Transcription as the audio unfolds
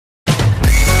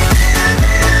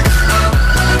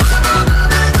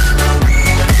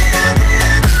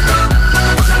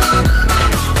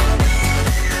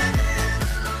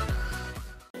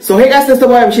सो hey guys, दोस्तों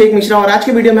मैं अभिषेक मिश्रा और आज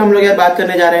के वीडियो में हम लोग यार बात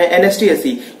करने जा रहे हैं एनएसटीएसई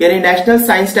यानी national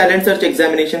science talent search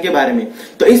examination के बारे में।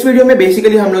 तो इस वीडियो में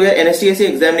बेसिकली हम लोग यार एनएसटीएसई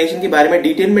एग्जामिनेशन के बारे में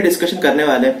डिटेल में डिस्कशन करने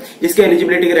वाले हैं। इसके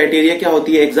एलिजिबिलिटी क्राइटेरिया क्या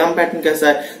होती है, एग्जाम पैटर्न कैसा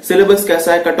है, सिलेबस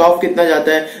कैसा है, कट ऑफ कितना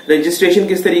जाता है, रजिस्ट्रेशन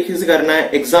किस तरीके से करना है,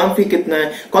 एग्जाम फी कितना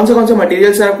है, कौन से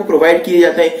मटेरियल आपको प्रोवाइड किए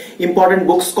जाते हैं, इंपॉर्टेंट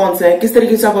बुक्स कौन से हैं, किस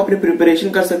तरीके से आप अपनी प्रिपरेशन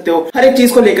कर सकते हो, हर एक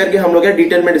चीज को लेकर के हम लोग यार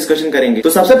डिटेल में डिस्कशन करेंगे। तो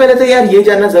सबसे पहले तो यार ये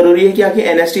जानना जरूरी है कि आखिर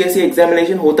एनएसटीएसई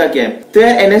एग्जामिनेशन होता क्या है। तो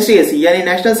यार एनएसटीएसई यानी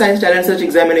national science talent search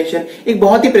examination एक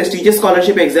बहुत ही प्रेस्टिजियस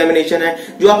स्कॉलरशिप एग्जामिनेशन है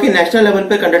जो आपके नेशनल लेवल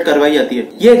पर कंडक्ट करवाई जाती है।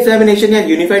 ये एग्जामिनेशन यार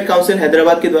यूनिफाइड काउंसिल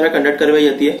हैदराबाद के द्वारा कंडक्ट करवाई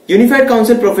जाती है। Unified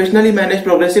council professionally manage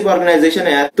progressive organisation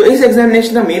है यार। तो इस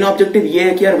एग्जामिनेशन का मेन ऑब्जेक्टिव ये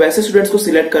है कि यार वैसे स्टूडेंट्स को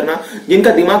सिलेक्ट करना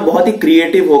जिनका दिमाग बहुत ही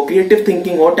क्रिएटिव हो, क्रिएटिव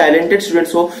थिंकिंग हो, टैलेंटेड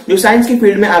स्टूडेंट्स हो, जो साइंस की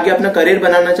फील्ड में आगे अपना करियर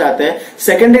बनाना चाहते हैं।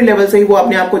 सेकेंडरी लेवल से ही वो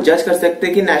अपने आप को जज कर सकते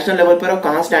हैं कि नेशनल लेवल पर आप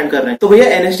कहां स्टैंड कर रहे हैं। तो भैया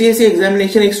एनएसटीएसई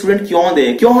एग्जामिनेशन एक स्टूडेंट क्यों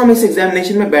दे, क्यों हम इस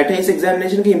एग्जामिनेशन में बैठे, इस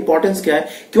एग्जामिनेशन की इंपॉर्टेंस क्या है,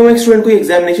 क्यों एक स्टूडेंट को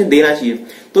एग्जामिनेशन देना चाहिए।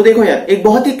 तो देखो यार एक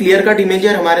बहुत ही क्लियर कट इमेज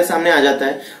यार हमारे सामने आ जाता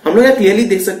है। हम लोग यार क्लियरली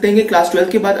देख सकते हैं कि क्लास 12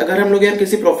 के बाद अगर हम लोग यार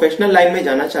किसी प्रोफेशनल लाइन में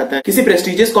जाना चाहते हैं, किसी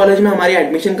प्रेस्टिजियस कॉलेज में हमारी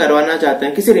एडमिशन करवाना चाहते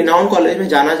हैं, किसी रिनाउंड कॉलेज में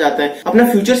जाना चाहते हैं, अपना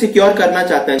फ्यूचर सिक्योर करना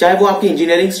चाहते हैं, चाहे वो आपकी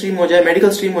इंजीनियरिंग स्ट्रीम हो जाए, मेडिकल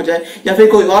स्ट्रीम हो जाए या फिर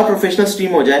कोई और प्रोफेशनल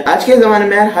स्ट्रीम हो जाए, आज के जमाने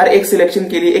में यार हर एक सिलेक्शन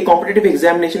के लिए एक कॉम्पिटेटिव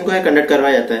एग्जामिनेशन को कंडक्ट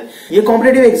करवाया जाता है। ये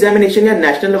कॉम्पिटेटिव एग्जामिनेशन यार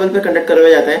नेशनल लेवल पर कंडक्ट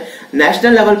करवाया जाता है।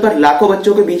 नेशनल लेवल पर लाखों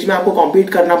बच्चों के बीच में आपको कॉम्पीट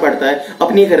करना पड़ता है,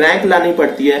 अपनी एक रैंक लानी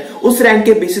पड़ती है, उस रैंक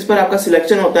के बेसिस पर आपका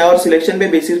सिलेक्शन होता है और सिलेक्शन पे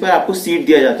बेसिस पर आपको सीट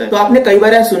दिया जाता है। तो आपने कई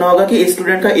बार सुना होगा कि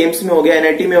स्टूडेंट का एम्स में हो गया,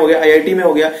 एनआईटी में हो गया, आईआईटी में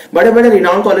हो गया, बड़े बड़े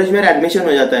रिनाउंड कॉलेज में एडमिशन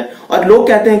हो जाता है और लोग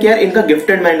कहते हैं कि यार इनका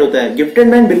गिफ्टेड माइंड होता है। गिफ्टेड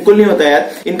माइंड बिल्कुल नहीं होता है यार,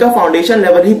 इनका फाउंडेशन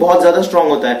लेवल ही बहुत ज्यादा स्ट्रांग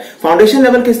होता है। फाउंडेशन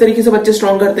लेवल किस तरीके से बच्चे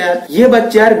स्ट्रांग करते हैं, ये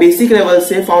बच्चे यार बेसिक लेवल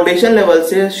से, फाउंडेशन लेवल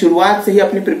से शुरुआत से ही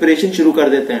अपनी प्रिपरेशन शुरू कर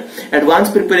देते हैं, एडवांस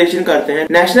प्रिपरेशन करते हैं,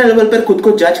 नेशनल लेवल पर खुद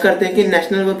को जज करते हैं कि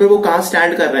नेशनल लेवल पर वो कहां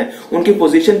स्टैंड कर रहे हैं, उनकी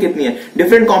पोजीशन कितनी है,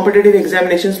 डिफरेंट कॉम्पिटेटिव एग्जामिनेशंस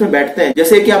में बैठते हैं,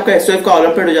 जैसे कि आपका एसओएफ का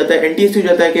ओलंपियाड हो जाता है, एनटीएसई हो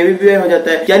जाता है, केवीपीआई हो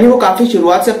जाता है। यानी वो काफी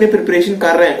शुरुआत से अपनी प्रिपरेशन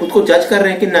कर रहे हैं, खुद को जज कर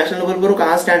रहे हैं कि नेशनल लेवल पर वो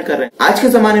कहां स्टैंड कर रहे हैं। आज के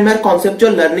जमाने में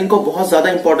कॉन्सेप्चुअल लर्निंग को बहुत ज्यादा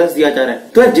इंपॉर्टेंस दिया जा रहा है।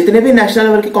 तो जितने भी नेशनल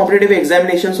लेवल के कॉम्पिटेटिव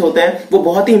एग्जामिनेशंस होते हैं वो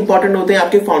बहुत ही इंपॉर्टेंट होते हैं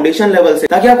आपके फाउंडेशन लेवल से,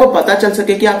 ताकि आपको पता चल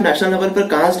सके कि आप नेशनल लेवल पर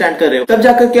कहां स्टैंड कर रहे हो, तब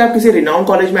जाकर के आप किसी रिनाउंड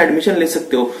कॉलेज में एडमिशन ले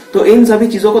सकते हो। तो इन सभी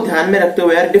चीजों को ध्यान में रखते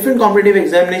हुए यार डिफरेंट कॉम्पिटेटिव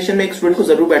एग्जामिनेशन में एक स्टूडेंट को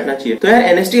जरूर बैठना चाहिए। तो यार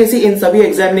एनएसटीएसई इन सभी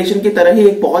एग्जामिनेशन की तरह ही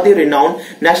एक बहुत ही रिनाउंड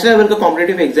नेशनल लेवल का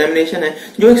कॉम्पिटेटिव एग्जामिनेशन है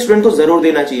जो एक स्टूडेंट को जरूर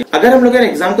देना चाहिए। अगर हम लोग यार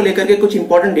एग्जाम को लेकर के कुछ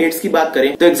इंपॉर्टेंट डेट्स की बात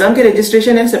करें तो एग्जाम की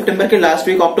रजिस्ट्रेशन है सितंबर के लास्ट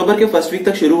वीक, अक्टूबर के फर्स्ट वीक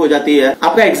तक शुरू हो जाती है।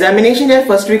 आपका एग्जामिनेशन है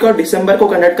फर्स्ट वीक और दिसंबर को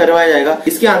कंडक्ट करवाया जाएगा।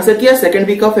 इसकी आंसर की सेकंड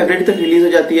वीक ऑफ फरवरी तक रिलीज हो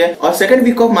जाती है और सेकंड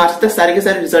वीक ऑफ मार्च तक सारे के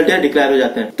सारे रिजल्ट यार डिक्लेयर हो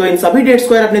जाते हैं। तो इन सभी डेट्स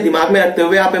को यार अपने दिमाग में रखते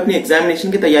हुए आप अपनी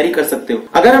एग्जामिनेशन की तैयारी कर सकते हो।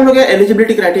 अगर हम लोग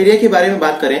एलिजिबिलिटी क्राइटेरिया के बारे में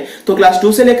बात करें तो क्लास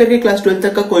 2 से लेकर के क्लास 12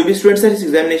 तक का कोई भी स्टूडेंट इस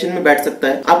एग्जामिनेशन में बैठ सकता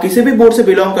है। आप किसी भी बोर्ड से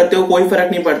बिलोंग करते हो कोई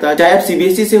फर्क नहीं पड़ता, चाहे आप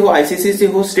सीबीएसई से हो, आईसीएसई से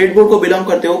हो, स्टेट बोर्ड को बिलोंग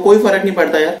करते हो कोई फर्क नहीं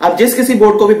पड़ता यार। आप जिस किसी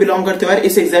बोर्ड को भी बिलोंग करते हो यार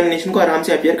इस एग्जामिनेशन को आराम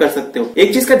से अपीयर कर सकते हो।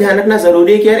 एक चीज का ध्यान रखना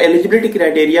जरूरी है कि यार एलिजिबिलिटी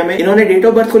क्राइटेरिया में इन्होंने डेट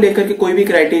ऑफ बर्थ को लेकर के कोई भी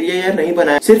क्राइटेरिया यार नहीं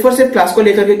बनाया, सिर्फ और सिर्फ क्लास को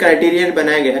लेकर के क्राइटेरिया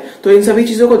बनाया गया है। तो इन सभी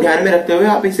चीजों को ध्यान में रखते हुए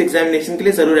आप इस एग्जामिनेशन के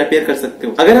लिए जरूर अपीयर कर सकते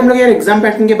हो। अगर हम लोग यार एग्जाम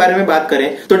पैटर्न के बारे में बात करें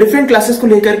तो डिफरेंट क्लासेस को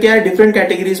लेकर के यार डिफरेंट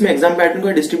कैटेगरीज में एग्जाम पैटर्न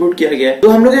को डिस्ट्रीब्यूट किया गया है। तो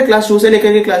हम लोग क्लास 2 से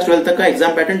लेकर के क्लास 12 तक का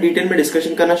एग्जाम पैटर्न डिटेल में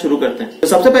डिस्कशन करना शुरू करते हैं। तो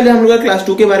सबसे पहले हम लोग क्लास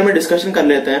 2 के बारे में डिस्कशन कर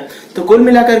लेते हैं। तो कुल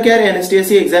मिलाकर के यार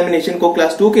एनएसटीएसई एग्जामिनेशन को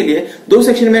क्लास 2 के लिए 2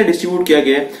 सेक्शन में डिस्ट्रीब्यूट किया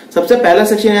गया है। सबसे पहला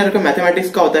सेक्शन यार मैथमेटिक्स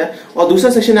का होता है और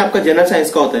दूसरा सेक्शन आपका जनरल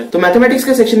साइंस का होता है। तो मैथमेटिक्स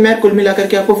के सेक्शन में यार कुल मिलाकर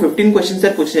के आपको 15 क्वेश्चन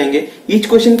सर पूछे जाएंगे, ईच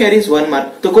क्वेश्चन कैरीज 1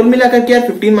 मार्क। तो कुल मिलाकर के यार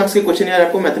 15 मार्क्स के क्वेश्चन यार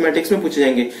आपको मैथमेटिक्स में पूछे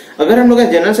जाएंगे। अगर हम लोग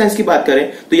जनरल साइंस की बात करें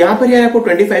तो यहाँ पर यार आपको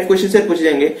 25 क्वेश्चन सर पूछे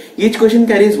जाएंगे, ईच क्वेश्चन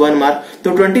कैरीज 1 मार्क।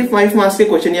 तो 25 मार्क्स के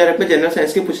क्वेश्चन यार आपको जनरल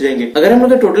साइंस के पूछे जाएंगे। अगर हम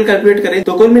लोग टोटल कैलकुलेट करें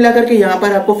तो कुल मिलाकर के यहाँ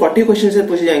पर आपको 40 क्वेश्चन सर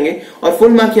पूछे जाएंगे और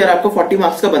फुल मार्क यार आपको 40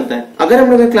 मार्क्स का बनता है। अगर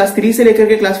हम लोग क्लास 3 से लेकर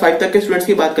के क्लास 5 तक के स्टूडेंट्स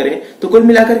की बात करें तो कुल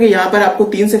मिलाकर के यहाँ पर आपको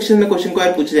 3 सेक्शन में क्वेश्चन को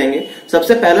यार पूछे जाएंगे।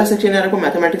 सबसे पहला सेक्शन यार आपको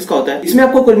मैथमेटिक्स का होता है, इसमें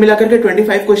आपको कुल मिलाकर के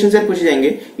 25 क्वेश्चन यार पूछे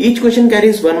जाएंगे, ईच क्वेश्चन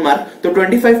कैरीज 1 मार्क। तो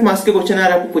 25 मार्क्स के क्वेश्चन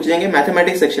यार आपको पूछे जाएंगे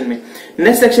मैथमेटिक्स सेक्शन में।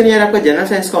 नेक्स्ट सेक्शन यार आपका जनरल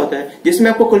साइंस का होता है जिसमें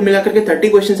आपको कुल मिलाकर के 30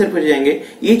 क्वेश्चन यार पूछे जाएंगे,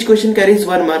 ईच क्वेश्चन कैरीज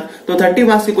 1 मार्क। तो 30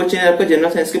 मार्क्स के क्वेश्चन यार आपका जनरल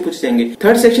साइंस के पूछे जाएंगे।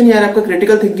 थर्ड सेक्शन यार आपका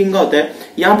क्रिटिकल थिंकिंग का होता है,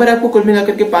 यहाँ पर आपको कुल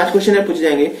मिलाकर के 5 क्वेश्चन यार पूछे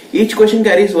जाएंगे, ईच क्वेश्चन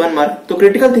कैरीज 1 मार्क। तो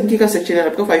क्रिटिकल थिंकिंग का सेक्शन यार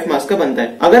आपका 5 मार्क्स का बनता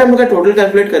है। अगर हम लोग टोटल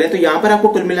कैलकुलेट करें तो यहाँ पर आपको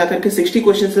कुल मिलाकर के 60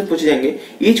 क्वेश्चन पूछे जाएंगे,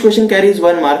 ईच क्वेश्चन कैरीज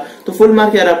 1 मार्क। तो फुल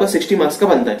मार्क यार आपका 60 मार्क्स का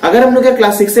बनता है। अगर हम लोग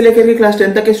क्लास 6 से लेकर के क्लास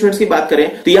 10 तक के स्टूडेंट्स की बात करें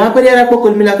तो यहाँ पर यार आपको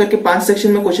कुल मिलाकर के 5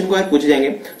 सेक्शन में क्वेश्चन को यार पूछे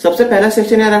जाएंगे। सबसे पहला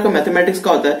सेक्शन यार आपका मैथमेटिक्स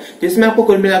का होता है जिसमें आपको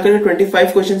कुल मिलाकर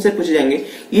 25 क्वेश्चन से पूछे जाएंगे,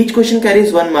 ईच क्वेश्चन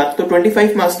कैरीज 1 मार्क। तो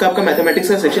 25 मार्क्स का आपका मैथमेटिक्स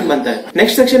का सेक्शन बनता है।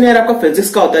 नेक्स्ट सेक्शन यार आपका फिजिक्स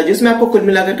का होता है, जिसमें आपको कुल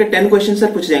मिलाकर के 10 क्वेश्चन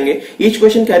सर पूछ जाएंगे। Each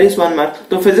question carries 1 mark.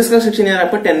 तो फिजिक्स का सेक्शन यार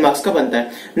आपका 10 मार्क्स का बनता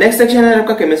है। नेक्स्ट सेक्शन यार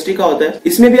आपका केमिस्ट्री का होता है,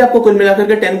 इसमें भी आपको कुल मिलाकर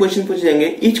के 10 क्वेश्चन पूछ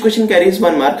जाएंगे। Each question carries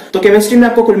 1 mark. तो केमिस्ट्री में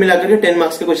आपको कुल मिलाकर के 10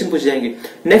 मार्क्स के क्वेश्चन पूछ जाएंगे।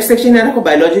 नेक्स्ट सेक्शन यार आपको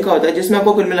बायोलॉजी का होता है, जिसमें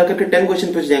आपको कुल मिलाकर के 10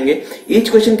 क्वेश्चन पूछ जाएंगे। Each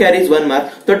question carries 1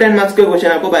 mark. तो 10 मार्क्स के क्वेश्चन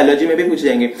आपको बायोलॉजी में भी पूछ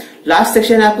जाएंगे। लास्ट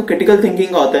सेक्शन आपको क्रिटिकल थिंकिंग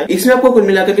का होता है, इसमें आपको कुल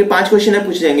मिलाकर के 5 क्वेश्चन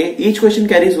पूछ जाएंगे। Each question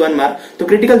carries 1 mark. तो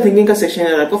क्रिटिकल थिंकिंग का सेक्शन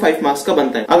यार आपको 5 मार्क्स का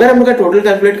बनता है। अगर हम लोग टोटल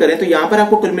कैलकुलेट करें तो यहाँ पर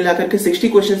आपको कुल मिलाकर के 60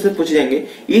 क्वेश्चन से पूछ जाएंगे।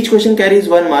 Each question carries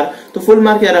 1 mark. तो फुल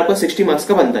मार्क यार आपको 60 मार्क्स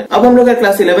का बनता है। अब हम लोग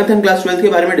class 11th and class 12th के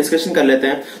बारे में डिस्कशन कर लेते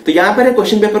हैं। तो यहाँ पर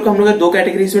क्वेश्चन पेपर को हम लोग 2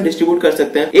 कैटेगरीज में डिस्ट्रीब्यूट कर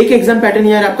सकते हैं। एक एग्जाम पैटर्न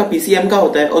यार आपका पीसीएम का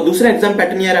होता है और दूसरा एग्जाम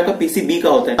पैटर्न यार आपका पीसीबी का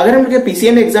होता है। अगर हम लोग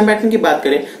पीसीएम एग्जाम पैटर्न की बात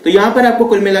करें तो यहाँ पर आपको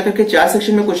कुल मिलाकर के 4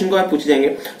 सेक्शन में क्वेश्चन को आप पूछ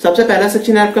जाएंगे। सबसे पहला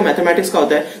सेक्शन आपका मैथमेटिक्स का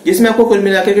होता है, जिसमें आपको कुल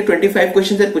मिलाकर के 25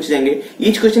 क्वेश्चन से पूछ जाएंगे।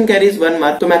 Each question carries 1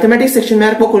 mark. तो मैथमेटिक्स सेक्शन में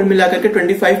आपको कुल मिलाकर के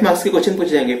 25 मार्क्स के क्वेश्चन पूछ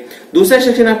जाएंगे। दूसरा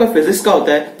सेक्शन आपका फिजिक्स का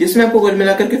होता है, जिसमें आपको कुल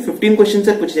मिलाकर के 15 क्वेश्चन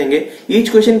से पूछ जाएंगे। Each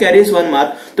question carries 1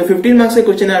 mark. तो 15 मार्क्स के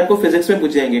क्वेश्चन आपको फिजिक्स में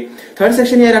पूछ जाएंगे। थर्ड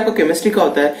सेक्शन यार आपका केमिस्ट्री का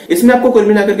होता है, इसमें आपको कुल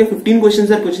मिलाकर के 15 क्वेश्चन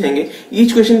से पूछ जाएंगे।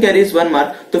 Each question carries 1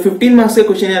 mark. तो 15 मार्क्स के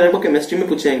क्वेश्चन यार आपको केमिस्ट्री में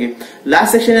पूछ जाएंगे।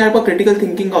 लास्ट सेक्शन यार आपका क्रिटिकल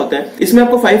थिंकिंग का होता है, इसमें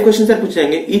आपको 5 क्वेश्चन से पूछ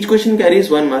जाएंगे। Each question carries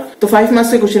 1 mark. तो 5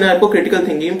 मार्क्स के क्वेश्चन आपको क्रिटिकल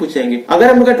थिंकिंग में पूछ जाएंगे। अगर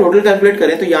हम लोग टोटल कैलकुलेट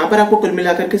करें तो यहाँ पर आपको कुल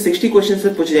मिलाकर के 60 क्वेश्चन से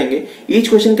पूछ जाएंगे। Each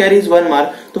question carries 1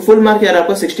 mark. तो फुल मार्क यार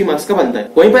आपको 60 मार्क्स का बनता है।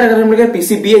 वहीं पर अगर हम लोग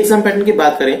पीसीबी एग्जाम पैटर्न की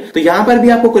बात करें तो यहाँ पर भी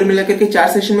आपको कुल मिलाकर के 4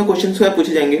 सेक्शन में क्वेश्चन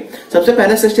पूछे जाएंगे। सबसे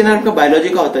पहला सेक्शन आपका बायोलॉजी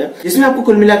का होता है, जिसमें आपको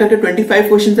कुल मिलाकर के 25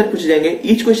 क्वेश्चन से पूछे जाएंगे।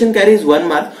 Each question carries 1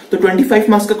 mark. तो 25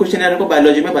 मार्क्स का क्वेश्चन आपको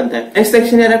बायोलॉजी में बनता है। नेक्स्ट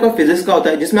सेक्शन यार आपका फिजिक्स का होता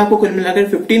है, जिसमें आपको कुल मिलाकर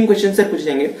 15 क्वेश्चन से पूछे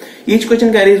जाएंगे। Each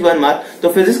question carries 1 mark. तो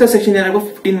फिजिक्स का सेक्शन यार आपको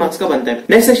 15 मार्क्स का बनता है।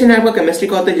 नेक्स्ट सेक्शन आपका केमिस्ट्री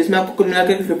का होता है, जिसमें आपको कुल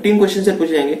मिलाकर 15 क्वेश्चन से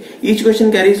पूछे जाएंगे। Each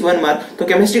question carries 1 mark. तो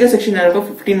केमिस्ट्री का सेक्शन यार आपको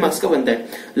 15 मार्क्स का बनता है।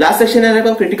 लास्ट सेक्शन यार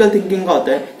आपका क्रिटिकल थिंकिंग का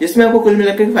होता है, जिसमें आपको कुल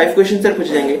मिलाकर 5 क्वेश्चन से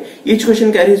पूछे जाएंगे। Each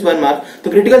question carries 1 mark.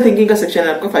 तो क्रिटिकल थिंकिंग का सेक्शन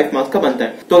आपका 5 मार्क्स का बनता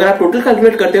है। तो अगर आप टोटल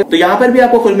कैलकुलेट करते हो तो यहाँ पर भी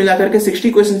आपको कुल मिलाकर के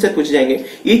 60 क्वेश्चन से पूछे जाएंगे।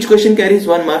 Each question carries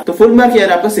 1 mark. तो फुल मार्क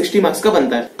यार आपका 60 मार्क्स का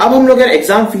बनता है। अब हम लोग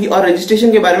एग्जाम फी और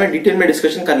रजिस्ट्रेशन के बारे में डिटेल में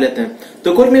डिस्कशन कर लेते हैं।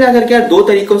 तो कुल मिलाकर के यार 2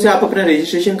 तरीकों से आप अपना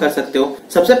रजिस्ट्रेशन कर सकते हो।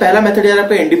 सबसे पहला मेथड यार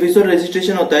आपका इंडिविजुअल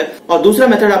रजिस्ट्रेशन होता है और दूसरा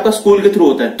मेथड आपका स्कूल के थ्रू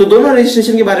होता है। तो दोनों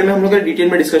रजिस्ट्रेशन के बारे में हम लोग डिटेल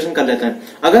में डिस्कशन कर लेते हैं।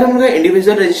 अगर हम लोग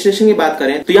इंडिविजुअल रजिस्ट्रेशन की बात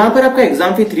करें तो यहाँ पर आपका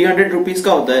एग्जाम फी 300 रुपीज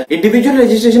का होता है। इंडिविजुअल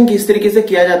रजिस्ट्रेशन किस तरीके से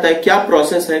किया जाता है, क्या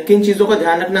प्रोसेस है, किन चीजों का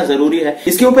ध्यान रखना जरूरी है,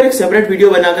 इसके ऊपर एक सेपरेट वीडियो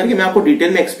बना करके मैं आपको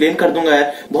डिटेल में एक्सप्लेन कर दूंगा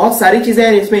यार। बहुत सारी चीजें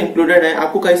यार इसमें इंक्लूडेड है।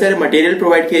 आपको कई सारे मटेरियल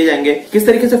प्रोवाइड किए जाएंगे, किस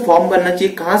तरीके से फॉर्म भरना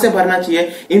चाहिए, कहाँ से भरना चाहिए,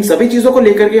 इन सभी चीजों को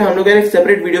लेकर के हम लोग एक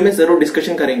सेपरेट वीडियो में जरूर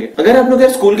डिस्कशन करेंगे। अगर आप लोग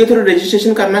स्कूल के थ्रू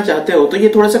रजिस्ट्रेशन करना चाहते हो तो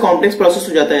ये थोड़ा सा कॉम्प्लेक्स प्रोसेस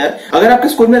हो जाता है यार। अगर आपके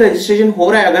स्कूल में रजिस्ट्रेशन हो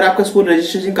रहा है, अगर आपका स्कूल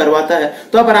रजिस्ट्रेशन करवाता है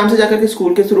तो आप आराम से जाकर के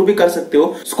स्कूल के थ्रू भी कर सकते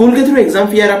हो। स्कूल के थ्रू एग्जाम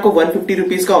फी यार आपको 150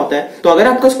 रुपीज का होता है। तो अगर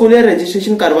आपका स्कूल यार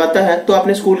रजिस्ट्रेशन करवाता है तो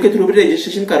अपने स्कूल के थ्रू भी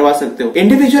रजिस्ट्रेशन करवा सकते हो।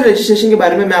 इंडिविजुअल रजिस्ट्रेशन के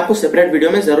बारे में मैं आपको सेपरेट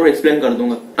वीडियो में जरूर एक्सप्लेन कर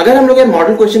दूंगा। अगर हम लोग यार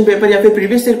मॉडल क्वेश्चन पेपर या फिर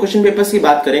प्रीवियस ईयर क्वेश्चन पेपर्स की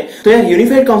बात करें तो यार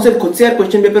यूनिफाइड काउंसिल खुद से यार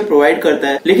क्वेश्चन पेपर प्रोवाइड करता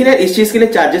है, लेकिन यार इस चीज के लिए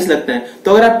चार्जेस लगते हैं।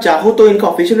 तो अगर आप चाहो तो इनका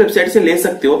ऑफिशियल वेबसाइट से ले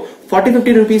सकते हो।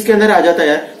 40-50 रुपीज के अंदर आ जाता है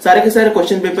यार। सारे के सारे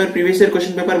question paper, previous year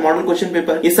question paper, model question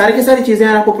paper, ये सारी की सारी चीजें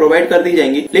यार आपको प्रोवाइड कर दी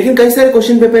जाएंगी। लेकिन कई सारे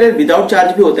क्वेश्चन पेपर यार विदाउट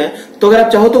चार्ज भी होते हैं। तो अगर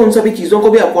आप चाहो तो उन सभी चीजों को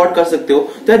भी अफोर्ड कर सकते हो।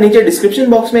 तो यार नीचे डिस्क्रिप्शन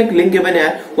बॉक्स में एक लिंक गिवन है,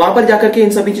 वहां पर जाकर के इन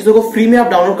सभी चीजों को फ्री में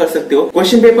आप डाउनलोड कर सकते हो।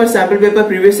 Question paper, sample paper,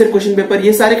 previous year question paper,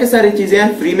 ये सारे के सारी चीजें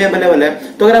यार फ्री में अवेलेबल है।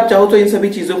 तो अगर आप चाहो तो इन सभी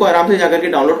चीजों को आराम से जाकर के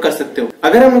डाउनलोड कर सकते हो।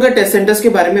 अगर हम लोग टेस्ट सेंटर्स के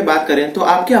बारे में बात करें तो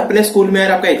आपके अपने स्कूल में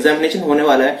यार आपका एग्जामिनेशन होने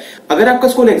वाला है। अगर आपका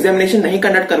स्कूल एग्जामिनेशन नहीं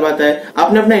कंडक्ट करवाता है,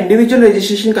 आपने अपना इंडिविजुअल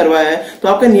रजिस्ट्रेशन करवाया है, तो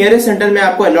आपके नियरेस्ट सेंटर में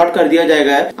आपको अलॉट कर दिया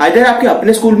जाएगा। आइदर आपके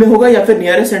अपने स्कूल में होगा या फिर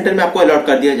नियरेस्ट सेंटर में आपको अलॉट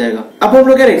कर दिया जाएगा। अब हम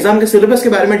लोग एग्जाम के सिलेबस के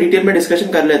बारे में डिटेल में डिस्कशन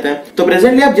कर लेते हैं। तो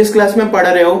प्रेजेंटली आप जिस क्लास में पढ़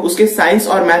रहे हो उसके साइंस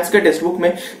और मैथ्स के टेक्स्ट बुक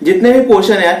में जितने भी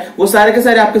पोर्शन है वो सारे के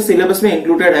सारे आपके सिलेबस में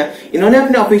इंक्लूडेड है। इन्होंने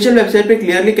अपने ऑफिशियल वेबसाइट पे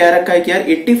क्लियरली कह रखा है कि यार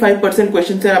 85%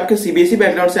 क्वेश्चन आपके सीबीएसई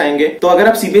बैकग्राउंड से आएंगे। तो अगर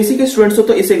आप सीबीएसई के स्टूडेंट्स हो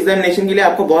तो इस एग्जामिनेशन के लिए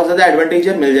आपको बहुत ज्यादा एडवांटेज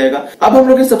मिल जाएगा। अब हम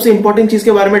लोग सबसे इंपॉर्टेंट चीज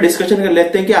के बारे में डिस्कशन कर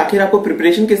लेते हैं कि आखिर आपको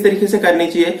प्रिपरेशन किस तरीके से करनी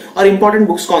चाहिए और इंपॉर्टेंट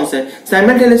बुक्स कौन से।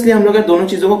 साइमल्टेनियसली हम लोग दोनों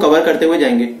चीजों को कवर करते हुए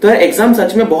जाएंगे। तो यार एग्जाम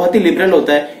सच में बहुत ही लिबरल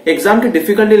होता है। एग्जाम की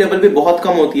डिफिकल्टी लेवल भी बहुत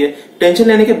कम होती है। टेंशन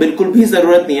लेने की बिल्कुल भी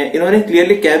जरूरत नहीं है। इन्होंने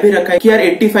क्लियरली कह भी रखा है कि यार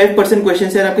 85%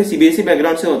 क्वेश्चन यार आपके सीबीएसई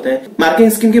बैकग्राउंड से होते हैं।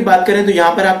 मार्किंग स्कीम की बात करें तो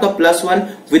यहाँ पर आपका +1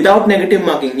 विदाउट नेगेटिव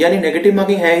मार्किंग, यानी नेगेटिव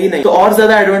मार्किंग है ही नहीं, तो और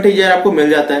ज्यादा एडवांटेज यार आपको मिल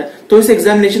जाता है। तो इस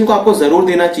एग्जामिनेशन को आपको जरूर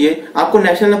देना चाहिए। आपको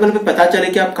नेशनल लेवल पे पता चले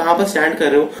कि आप कहां पर स्टैंड कर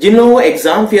रहे हो। जिन लोगों को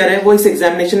एग्जाम फियर है वो इस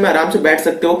एग्जामिनेशन में आराम से बैठ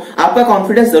सकते हो। आपका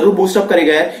कॉन्फिडेंस जरूर बूस्ट अप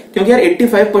करेगा क्योंकि यार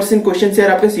 85% क्वेश्चन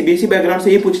यार आपके सीबीएसई बैकग्राउंड से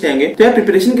ही पूछते हैं। तो यार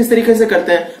प्रिपरेशन किस तरीके से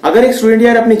करते हैं? अगर एक स्टूडेंट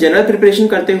यार अपनी जनरल प्रिपरेशन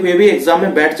करते हुए भी एग्जाम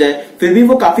में बैठ जाए, फिर भी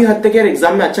वो काफी हद तक यार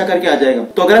एग्जाम में अच्छा करके आ जाएगा।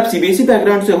 तो अगर आप सीबीएसई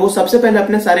बैकग्राउंड से हो, सबसे पहले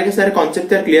अपने सारे के सारे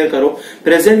कॉन्सेप्ट यार क्लियर करो।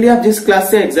 प्रेजेंटली आप जिस क्लास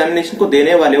से एग्जामिनेशन को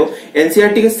देने वाले हो,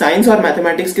 एनसीईआरटी के साइंस और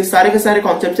मैथमेटिक्स के सारे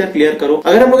कॉन्सेप्ट यार क्लियर करो।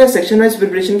 अगर हम लोग सेक्शन वाइज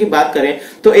प्रिपरेशन की बात करें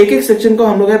तो एक एक सेक्शन को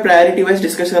हम लोग प्रायोरिटी वाइज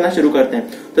डिस्कस करना शुरू करते हैं।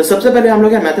 तो सबसे पहले हम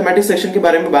लोग मैथमेटिक्स सेक्शन के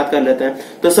बारे में बात कर लेते हैं।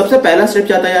 तो सबसे पहला स्टेप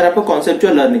जाता है यार आपका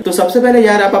कॉन्सेप्चुअल लर्निंग। तो सबसे पहले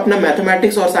यार आप अपना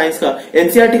मैथमेटिक्स और साइंस का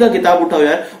एनसीईआरटी का किताब उठाओ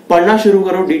यार, पढ़ना शुरू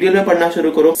करो, डिटेल में पढ़ना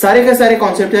शुरू करो। सारे के सारे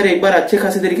कॉन्सेप्ट यार एक बार अच्छे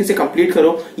खासे तरीके से कंप्लीट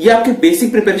करो। ये आपकी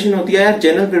बेसिक प्रिपरेशन होती है यार,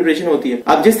 जनरल प्रिपरेशन होती है।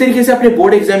 आप जिस तरीके से अपने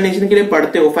बोर्ड एग्जामिनेशन के लिए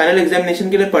पढ़ते हो, फाइनल एग्जामिनेशन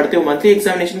के लिए पढ़ते हो, मंथली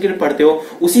एग्जामिनेशन के लिए पढ़ते हो,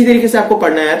 उसी तरीके से आपको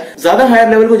पढ़ना है यार। ज्यादा हायर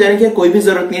लेवल को जाने की कोई भी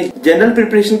जरूरत नहीं है। जनरल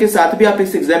प्रिपरेशन के साथ भी आप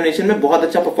इस एग्जामिनेशन में बहुत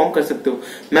अच्छा परफॉर्म कर सकते हो।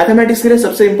 मैथमेटिक्स के लिए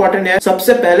सबसे इंपॉर्टेंट है,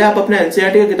 सबसे पहले आप अपना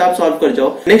एनसीईआरटी का किताब सॉल्व कर जाओ।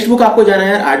 नेक्स्ट बुक आपको जाना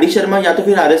है आरडी शर्मा या तो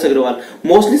फिर आरएस अग्रवाल।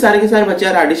 मोस्टली सारे के सारे बच्चे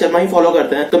यार आरडी शर्मा ही फॉलो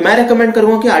करते हैं। तो मैं रेकमेंड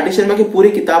करूंगा कि आरडी शर्मा की पूरी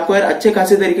किताब को यार अच्छे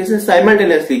खासे तरीके से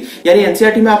साइमल्टेनियसली, यानी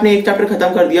एनसीईआरटी में आपने एक चैप्टर खत्म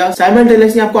कर दिया,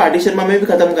 साइमल्टेनियसली आपको आरडी शर्मा में भी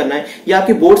खत्म करना है। ये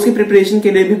आपके बोर्ड्स की प्रिपरेशन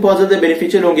के लिए भी बहुत ज्यादा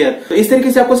बेनिफिशियल होंगे यार। तो इस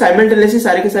तरीके से आपको साइमल्टेनियसली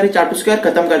सारे के सारे चैप्टर्स को यार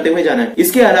खत्म करते हुए जाना है।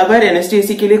 इसके अलावा यार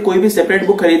एनएसटीएससी के लिए कोई भी सेपरेट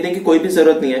बुक खरीदने की कोई भी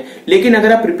जरूरत नहीं है। लेकिन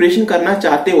अगर आप प्रिपरेशन करना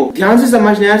चाहते हो, ध्यान से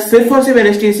समझना यार, सिर्फ और सिर्फ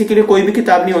एनएसटीएससी के लिए कोई भी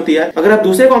किताब नहीं होती यार। अगर आप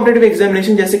दूसरे कॉम्पिटिटिव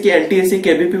एग्जामिनेशन जैसे कि एनटीएससी,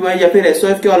 केबीपीवाई या फिर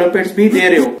एसओएफ के ओलंपियाड्स भी दे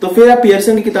रहे हो, तो फिर आप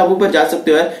पियर्सन की किताबों पर जा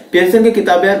सकते हो यार। पियर्सन की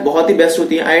किताबें यार बहुत ही बेस्ट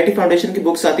होती है। आईआईटी फाउंडेशन की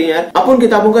बुक्स आती है यार, आप उन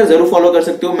किताबों का जरूर फॉलो कर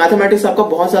सकते हो। मैथमेटिक्स आपका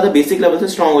बहुत ज्यादा बेसिक लेवल से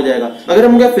स्ट्रॉन्ग हो जाएगा। अगर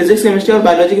हम फिजिक्स, केमिस्ट्री और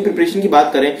बायोलॉजी की प्रिपरेशन की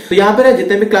बात करें तो यहाँ पर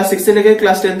जितने भी क्लास 6 से लेकर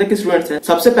क्लास 10 तक के स्टूडेंट्स हैं,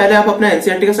 सबसे पहले आप अपना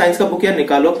एनसीईआरटी का साइंस का बुक यार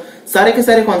निकालो, सारे के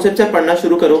सारे कॉन्सेप्ट यार पढ़ना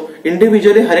शुरू करो।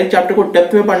 इंडिविजुअली हर एक चैप्टर को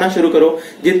डेप्थ में पढ़ना शुरू करो।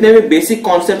 जितने भी बेसिक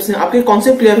कॉन्सेप्ट्स हैं, आपके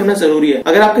कॉन्सेप्ट क्लियर होना जरूरी है।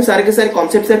 अगर आपके सारे के सारे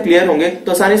कॉन्सेप्ट यार क्लियर होंगे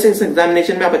तो आसानी से इस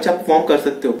एग्जामिनेशन में आप अच्छा परफॉर्म कर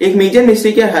सकते हो। एक मेजर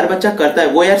मिस्टेक यार हर बच्चा करता है,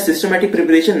 वो यार सिस्टमैटिक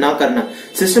प्रिपरेशन ना करना।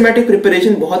 सिस्टमैटिक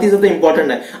प्रिपरेशन बहुत ही ज्यादा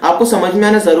इंपॉर्टेंट है। आपको समझ में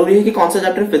आना जरूरी है कि कौन सा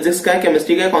चैप्टर फिजिक्स का है,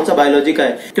 केमिस्ट्री का है, कौन सा बायोलॉजी का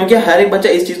है, क्योंकि हर एक बच्चा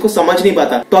इस चीज को समझ नहीं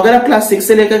पाता। तो अगर आप क्लास 6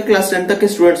 से लेकर क्लास 10 तक के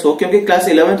स्टूडेंट्स हो, क्योंकि क्लास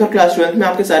 11th और क्लास 12th में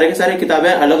आपके सारे के सारे किताबें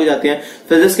अलग हो जाती हैं,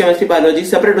 फिजिक्स, केमिस्ट्री, बायोलॉजी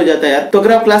सेपरेट हो जाता है यार। तो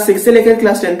अगर आप क्लास 6 से लेकर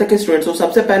क्लास 10 तक के स्टूडेंट्स हो,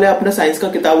 सबसे पहले अपना साइंस का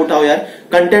किताब उठाओ यार,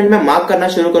 कंटेंट में मार्क करना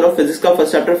शुरू करो। फिजिक्स का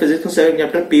फर्स्ट चैप्टर, फिजिक्स का second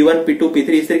chapter, P1, P2, P3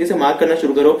 इस तरीके से मार्क करना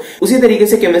शुरू करो। उसी तरीके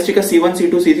से केमिस्ट्री का C1,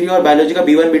 C2, C3 और बायोलॉजी का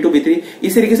B1, B2, B3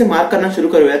 इस तरीके से मार्क करना शुरू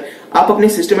करो यार। आप अपनी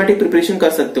सिस्टमैटिक प्रिपरेशन कर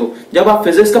सकते हो। जब आप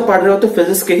फिजिक्स का पढ़ रहे हो तो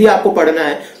फिजिक्स के ही आपको पढ़ना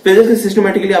है, फिजिक्स के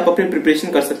सिस्टमैटिकली आप अपनी प्रिपरेशन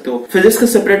कर सकते हो। फिजिक्स का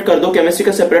सेपरेट कर दो, केमिस्ट्री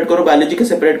का सेपरेट करो, बायोलॉजी का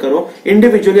सेपरेट करो,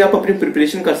 इंडिविजुअली आप अपनी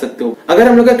प्रिपरेशन कर सकते हो। अगर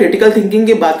हम लोग क्रिटिकल थिंकिंग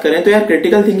की बात करें तो यार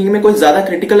क्रिटिकल थिंकिंग में कोई ज्यादा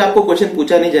क्रिटिकल आपको क्वेश्चन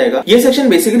पूछा नहीं जाएगा। ये सेक्शन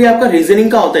बेसिकली आपका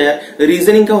रीजनिंग का होता है यार,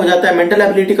 रीजनिंग का हो जाता है, मेंटल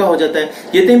एबिलिटी का हो जाता है।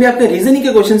 जितने भी आपके रीजनिंग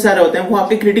के क्वेश्चन सारे होते हैं वो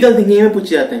आपके क्रिटिकल थिंकिंग में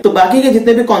पूछे जाते हैं। तो बाकी के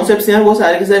जितने भी कॉन्सेप्ट्स हैं वो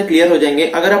सारे के सारे क्लियर हो जाएंगे।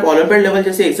 अगर आप ओलंपियाड लेवल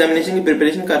जैसे एग्जामिनेशन की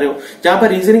प्रिपरेशन कर रहे हो, जहां पर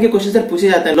रीजनिंग के क्वेश्चन पूछे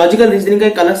जाते हैं, लॉजिकल रीजनिंग का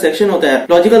एक अलग सेक्शन होता है।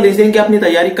 लॉजिकल रीजनिंग की अपनी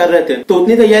तैयारी कर रहे थे तो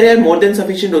उतनी तैयारी यार मोर देन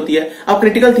सफिशिएंट होती है। आप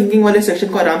क्रिटिकल थिंकिंग वाले सेक्शन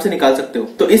को आराम से निकाल सकते हो।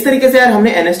 तो इस तरीके से यार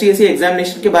हमने एनएसटीएसई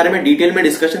एग्जामिनेशन के बारे में डिटेल में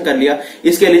डिस्कशन कर लिया।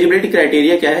 इसके एलिजिबिलिटी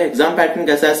क्राइटेरिया क्या है, एग्जाम पैटर्न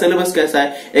कैसा है, सिलेबस कैसा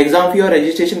है, एग्जाम फी और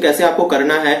रजिस्ट्रेशन कैसे आपको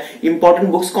करना है, इंपॉर्टेंट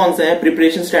बुक्स कौन से हैं,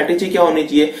 प्रिपरेशन स्ट्रेटेजी क्या होनी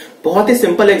चाहिए। बहुत ही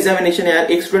सिंपल एग्जामिनेशन है यार,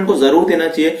 एक स्टूडेंट को जरूर देना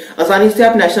चाहिए। आसानी से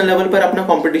आप नेशनल लेवल पर अपना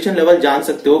कंपटीशन लेवल जान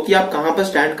सकते हो कि आप कहां पर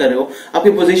स्टैंड कर रहे हो, आपकी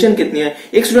पोजीशन कितनी है।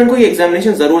 एक स्टूडेंट को ये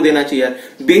एग्जामिनेशन जरूर देना चाहिए यार।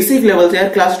 बेसिक लेवल से यार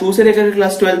क्लास 2 से लेकर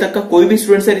क्लास 12 तक का कोई भी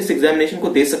स्टूडेंट सर इस एग्जामिनेशन को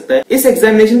दे सकता है। इस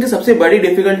एग्जामिनेशन की सबसे बड़ी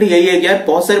डिफिकल्टी यही है कि यार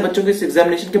बहुत सारे बच्चों को इस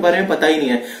एग्जामिनेशन के बारे में पता ही नहीं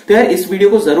है। तो यार इस वीडियो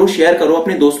को जरूर शेयर करो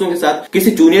अपने दोस्तों के साथ।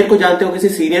 किसी जूनियर को जानते हो, किसी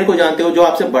सीनियर को जानते हो जो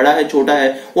आपसे बड़ा है, छोटा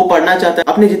है, वो पढ़ना चाहता है,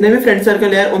 अपने जितने भी फ्रेंड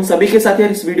सर्कल है उन सभी के साथ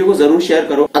यार इस वीडियो को जरूर शेयर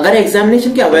करो। अगर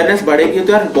एग्जामिनेशन की अवेयरनेस बढ़ेगी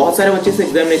तो यार बहुत सारे बच्चे इस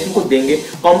एग्जामिनेशन को देंगे,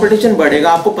 कंपटीशन बढ़ेगा,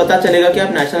 आपको पता चलेगा कि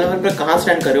आप नेशनल लेवल पर कहां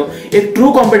स्टैंड कर रहे हो। एक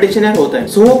ट्रू कंपटीशन यार होता है।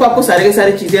 सो होप आपको सारे के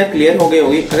सारी चीजें यार क्लियर हो गई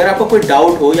होगी। अगर आपको कोई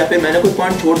डाउट हो या फिर मैंने कोई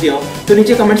पॉइंट छोड़ दिया हो तो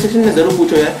नीचे कमेंट सेक्शन में जरूर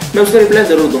पूछो यार, मैं उसका रिप्लाई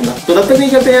जरूर दूंगा। तो तब तक नहीं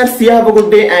करते यार, सी have a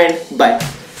good day and bye.